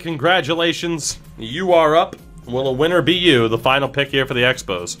 Ivory, congratulations. You are up. Will a winner be you? The final pick here for the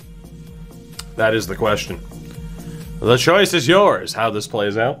Expos. That is the question. The choice is yours, how this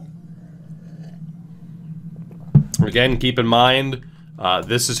plays out. Again, keep in mind,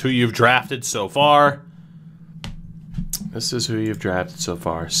 this is who you've drafted so far. This is who you've drafted so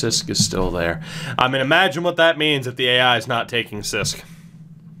far. Sisk is still there. I mean, imagine what that means if the AI is not taking Sisk.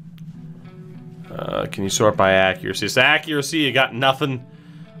 Can you sort by accuracy? So accuracy, you got nothing.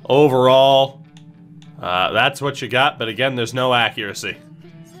 Overall, that's what you got, but again, there's no accuracy.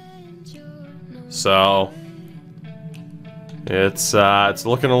 So it's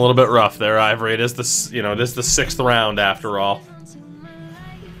looking a little bit rough there, Ivory. It is the it is the 6th round after all.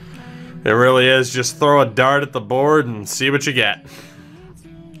 It really is. Just throw a dart at the board and see what you get.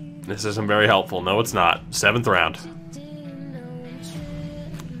 This isn't very helpful. No, it's not. 7th round.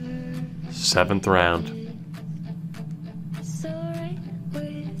 7th round.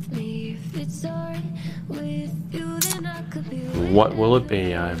 What will it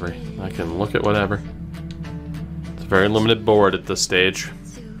be, Ivory? I can look at whatever. It's a very limited board at this stage.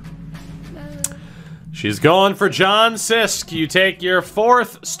 She's going for John Sisk. You take your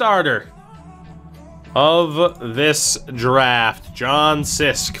 4th starter of this draft. John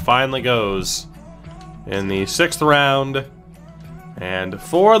Sisk finally goes in the 6th round. And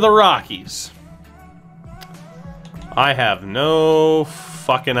for the Rockies, I have no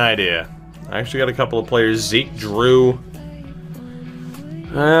fucking idea. I actually got a couple of players. Zeke Drew.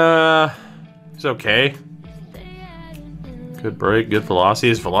 He's okay. Good break, good velocity.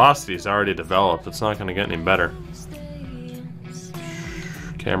 His velocity is already developed. It's not going to get any better.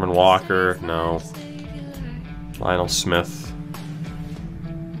 Cameron Walker, no. Lionel Smith.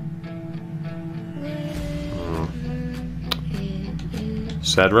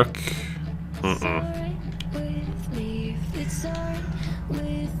 Cedric.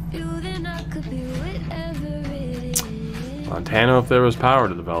 Montana, if there was power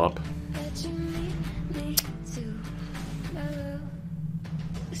to develop.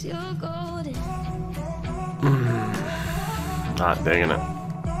 Not digging it.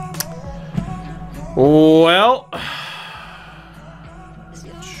 Well.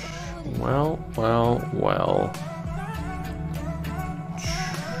 Well.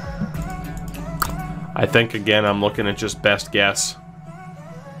 I think, again, I'm looking at just best guess.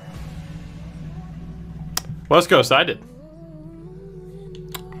 West Coast, I did.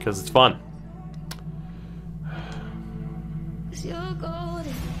 Because it's fun.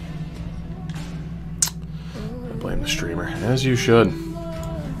 I blame the streamer, as you should.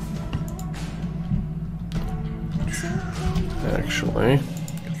 Actually,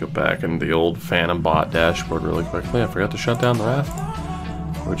 go back into the old Phantom bot dashboard really quickly. I forgot to shut down the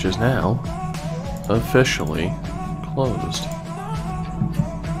raft, which is now officially closed.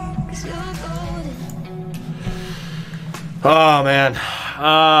 Oh man,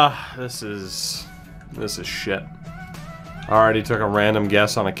 this is shit. Already took a random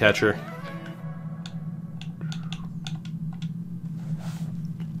guess on a catcher.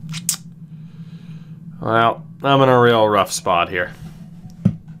 Well, I'm in a real rough spot here.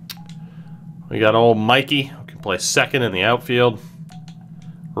 We got old Mikey, who can play second in the outfield.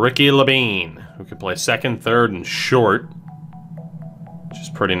 Ricky Labine, who can play second, third, and short, which is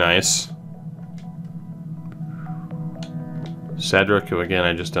pretty nice. Cedric, who again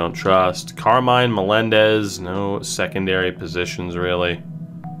I just don't trust. Carmine Melendez, no secondary positions really.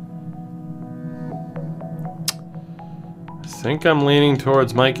 I think I'm leaning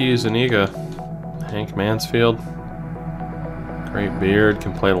towards Mikey Zuniga. Hank Mansfield. Great beard,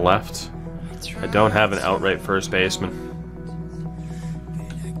 can play left. I don't have an outright first baseman.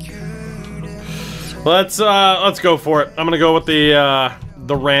 Let's go for it. I'm gonna go with the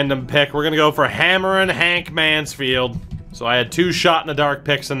random pick. We're gonna go for Hammerin' Hank Mansfield. So I had 2 shot-in-the-dark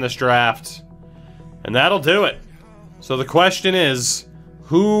picks in this draft, and that'll do it. So the question is,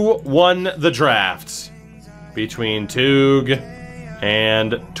 who won the draft between Toog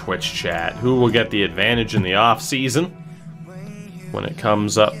and Twitch chat? Who will get the advantage in the off-season when it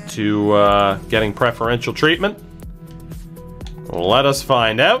comes up to getting preferential treatment? Let us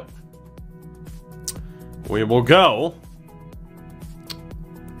find out. We will go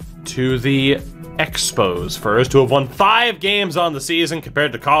to the Expos first, who have won 5 games on the season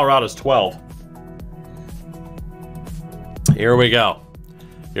compared to Colorado's 12. Here we go.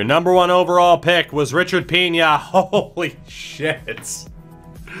 Your number 1 overall pick was Richard Pena. Holy shit.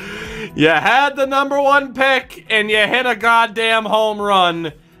 You had the number 1 pick and you hit a goddamn home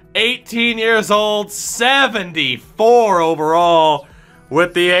run. 18 years old, 74 overall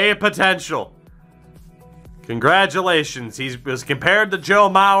with the A potential. Congratulations. He was compared to Joe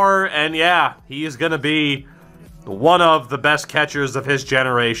Mauer, and yeah, he is going to be one of the best catchers of his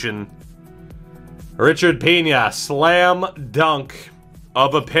generation. Richard Pena, slam dunk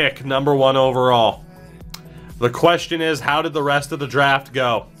of a pick, number 1 overall. The question is, how did the rest of the draft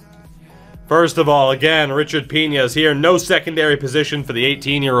go? First of all, again, Richard Pena is here. No secondary position for the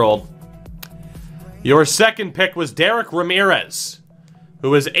 18-year-old. Your second pick was Derek Ramirez,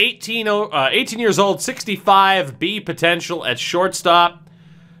 who is 18 years old, 65 B potential at shortstop.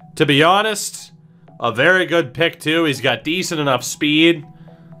 To be honest, a very good pick too. He's got decent enough speed.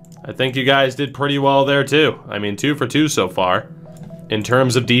 I think you guys did pretty well there too. I mean, 2 for 2 so far in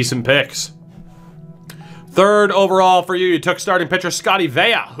terms of decent picks. Third overall for you, you took starting pitcher Scotty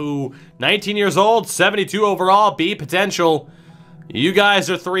Vea, who 19 years old, 72 overall, B potential. You guys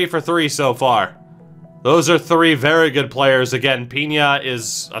are 3 for 3 so far. Those are 3 very good players. Again, Pena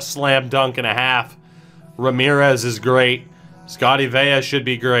is a slam dunk and a half. Ramirez is great. Scotty Vea should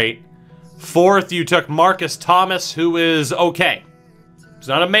be great. Fourth, you took Marcus Thomas, who is okay. He's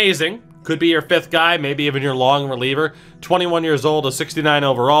not amazing. Could be your 5th guy, maybe even your long reliever. 21 years old, a 69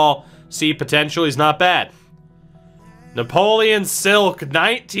 overall. C potential, he's not bad. Napoleon Silk,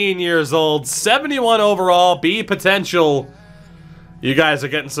 19 years old, 71 overall, B potential. You guys are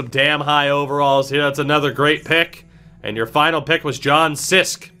getting some damn high overalls here. That's another great pick. And your final pick was John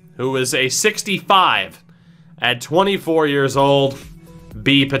Sisk, who is a 65 at 24 years old,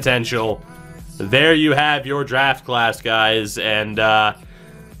 B potential. There you have your draft class, guys. And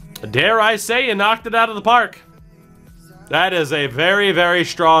dare I say, you knocked it out of the park. That is a very, very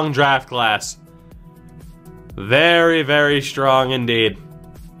strong draft class. Very, very strong indeed.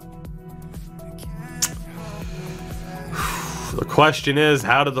 The question is,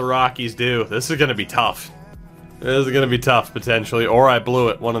 how did the Rockies do? This is going to be tough. This is going to be tough, potentially. Or I blew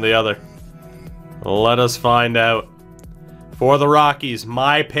it, one or the other. Let us find out. For the Rockies,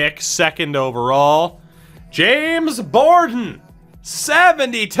 my pick, 2nd overall, James Borden.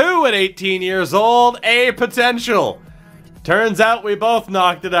 72 at 18 years old, A potential. Turns out we both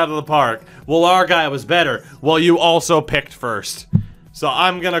knocked it out of the park. Well, our guy was better. Well, you also picked first. So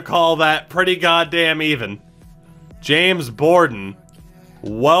I'm going to call that pretty goddamn even. James Borden,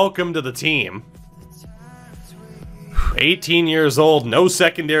 welcome to the team. 18 years old, no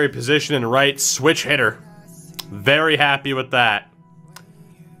secondary position in right, switch hitter. Very happy with that.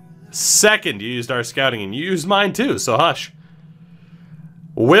 Second, you used our scouting, and you used mine too, so hush.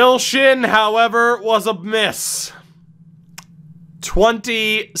 Will Shin, however, was a miss.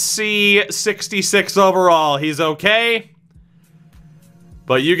 20 C, 66 overall. He's okay.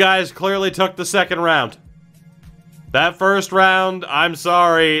 But you guys clearly took the 2nd round. That 1st round, I'm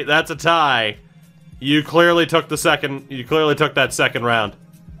sorry, that's a tie. You clearly took the you clearly took that 2nd round.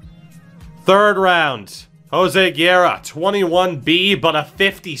 3rd round, Jose Guerra, 21B, but a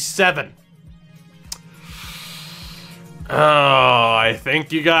 57. Oh, I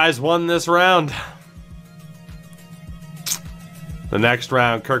think you guys won this round. The next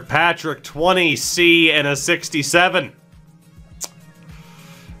round, Kirkpatrick, 20C and a 67.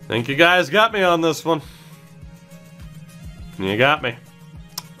 I think you guys got me on this one. You got me.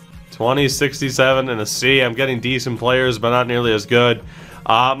 20, 67, and a C. I'm getting decent players, but not nearly as good.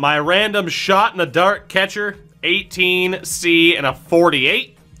 My random shot in the dark catcher, 18, C, and a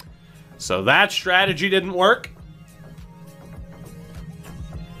 48. So that strategy didn't work.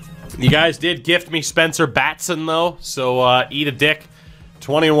 You guys did gift me Spencer Batson, though, so eat a dick.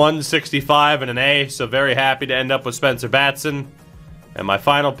 21, 65, and an A, so very happy to end up with Spencer Batson. And my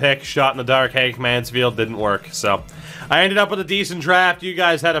final pick, shot in the dark, Hank Mansfield, didn't work. So I ended up with a decent draft. You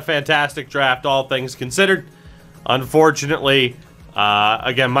guys had a fantastic draft, all things considered. Unfortunately,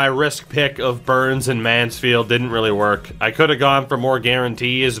 again, my risk pick of Burns and Mansfield didn't really work. I could have gone for more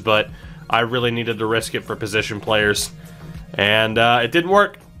guarantees, but I really needed to risk it for position players. And it didn't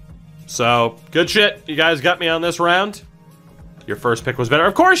work. So, good shit. You guys got me on this round. Your first pick was better.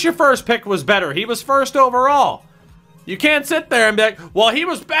 Of course your first pick was better. He was first overall. You can't sit there and be like, well, he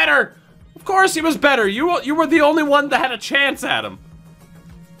was better. Of course he was better. You were the only one that had a chance at him.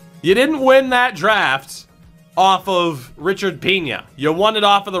 You didn't win that draft off of Richard Pena. You won it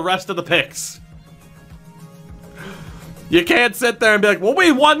off of the rest of the picks. You can't sit there and be like, well,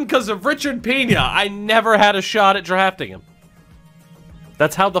 we won because of Richard Pena. I never had a shot at drafting him.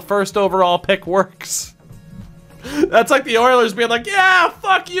 That's how the first overall pick works. That's like the Oilers being like, yeah,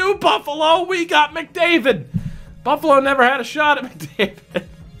 fuck you, Buffalo. We got McDavid. Buffalo never had a shot at McDavid.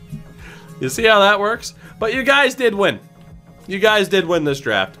 You see how that works? But you guys did win. You guys did win this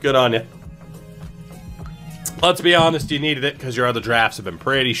draft. Good on you. Let's be honest, you needed it because your other drafts have been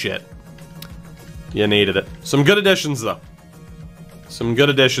pretty shit. You needed it. Some good additions, though. Some good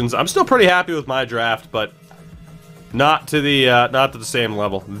additions. I'm still pretty happy with my draft, but not to the same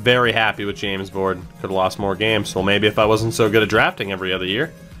level. Very happy with James Borden. Could have lost more games. Well, maybe if I wasn't so good at drafting every other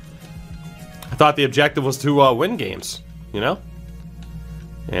year. I thought the objective was to win games, you know?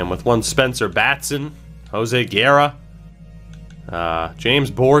 And with one Spencer Batson, Jose Guerra,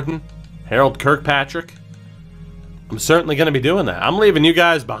 James Borden, Harold Kirkpatrick, I'm certainly going to be doing that. I'm leaving you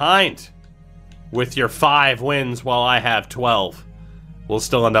guys behind with your 5 wins while I have 12. We'll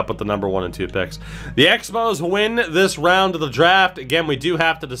still end up with the number 1 and 2 picks. The Expos win this round of the draft. Again, we do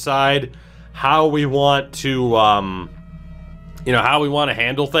have to decide how we want to, you know, how we want to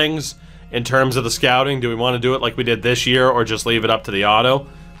handle things in terms of the scouting. Do we want to do it like we did this year or just leave it up to the auto?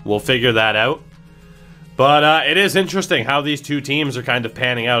 We'll figure that out. But it is interesting how these two teams are kind of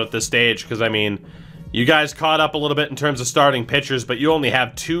panning out at this stage because, I mean, you guys caught up a little bit in terms of starting pitchers, but you only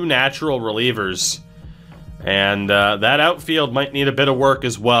have 2 natural relievers. And that outfield might need a bit of work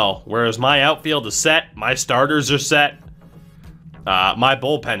as well. Whereas my outfield is set, my starters are set, my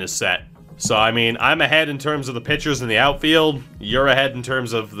bullpen is set. So, I mean, I'm ahead in terms of the pitchers in the outfield. You're ahead in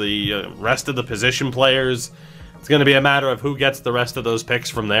terms of the rest of the position players. It's going to be a matter of who gets the rest of those picks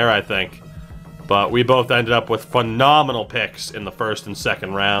from there, I think. But we both ended up with phenomenal picks in the first and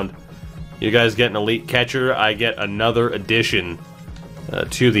second round. You guys get an elite catcher. I get another addition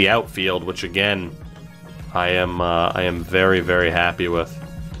to the outfield, which, again, I am very, very happy with.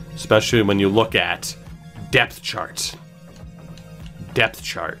 Especially when you look at depth chart. Depth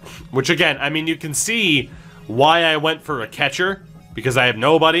chart. Which, again, I mean, you can see why I went for a catcher, because I have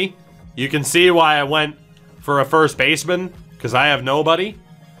nobody. You can see why I went for a first baseman, because I have nobody.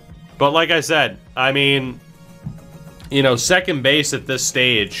 But like I said, I mean, you know, second base at this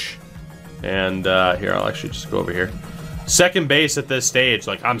stage, and here, I'll actually just go over here. Second base at this stage,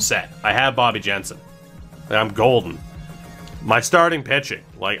 like, I'm set. I have Bobby Jensen. Like, I'm golden. My starting pitching,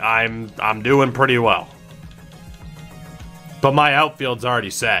 like, I'm doing pretty well. But my outfield's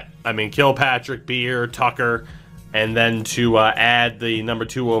already set. I mean, Kilpatrick, Beer, Tucker, and then to add the number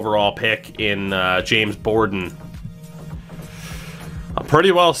 2 overall pick in James Borden. I'm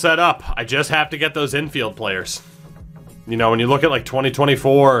pretty well set up. I just have to get those infield players. You know, when you look at, like,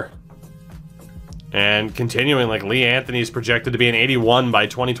 2024 and continuing, like, Lee Anthony's projected to be an 81 by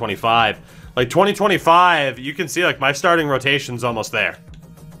 2025. Like, 2025, you can see, like, my starting rotation's almost there.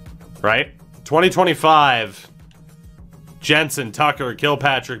 Right? 2025... Jensen, Tucker,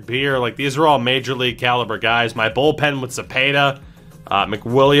 Kilpatrick, Beer, like, these are all major league caliber guys. My bullpen with Cepeda,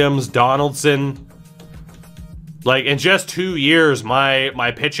 McWilliams, Donaldson. Like, in just 2 years,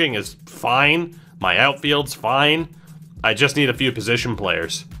 my pitching is fine. My outfield's fine. I just need a few position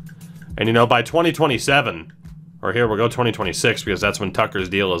players. And, you know, by 2027, or here, we'll go 2026, because that's when Tucker's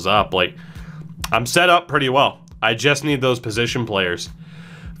deal is up. Like, I'm set up pretty well. I just need those position players.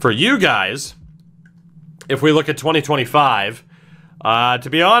 For you guys... If we look at 2025, to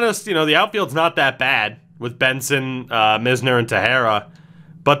be honest, you know, the outfield's not that bad with Benson, Misner, and Tejera.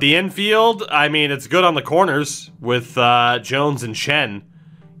 But the infield, I mean, it's good on the corners with Jones and Chen.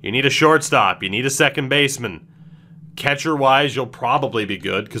 You need a shortstop. You need a second baseman. Catcher-wise, you'll probably be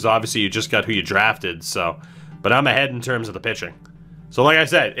good, because obviously you just got who you drafted, so... But I'm ahead in terms of the pitching. So like I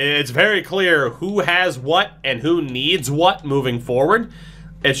said, it's very clear who has what and who needs what moving forward.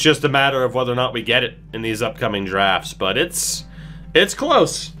 It's just a matter of whether or not we get it in these upcoming drafts. But it's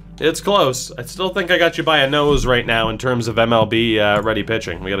close. It's close. I still think I got you by a nose right now in terms of MLB ready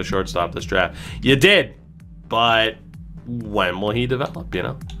pitching. We got a shortstop this draft. You did, but when will he develop, you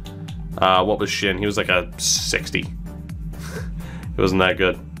know? What was Shin? He was like a 60. It wasn't that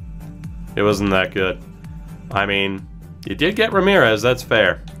good. It wasn't that good. I mean, you did get Ramirez, that's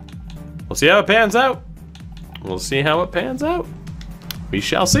fair. We'll see how it pans out. We'll see how it pans out. We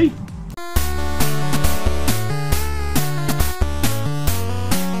shall see.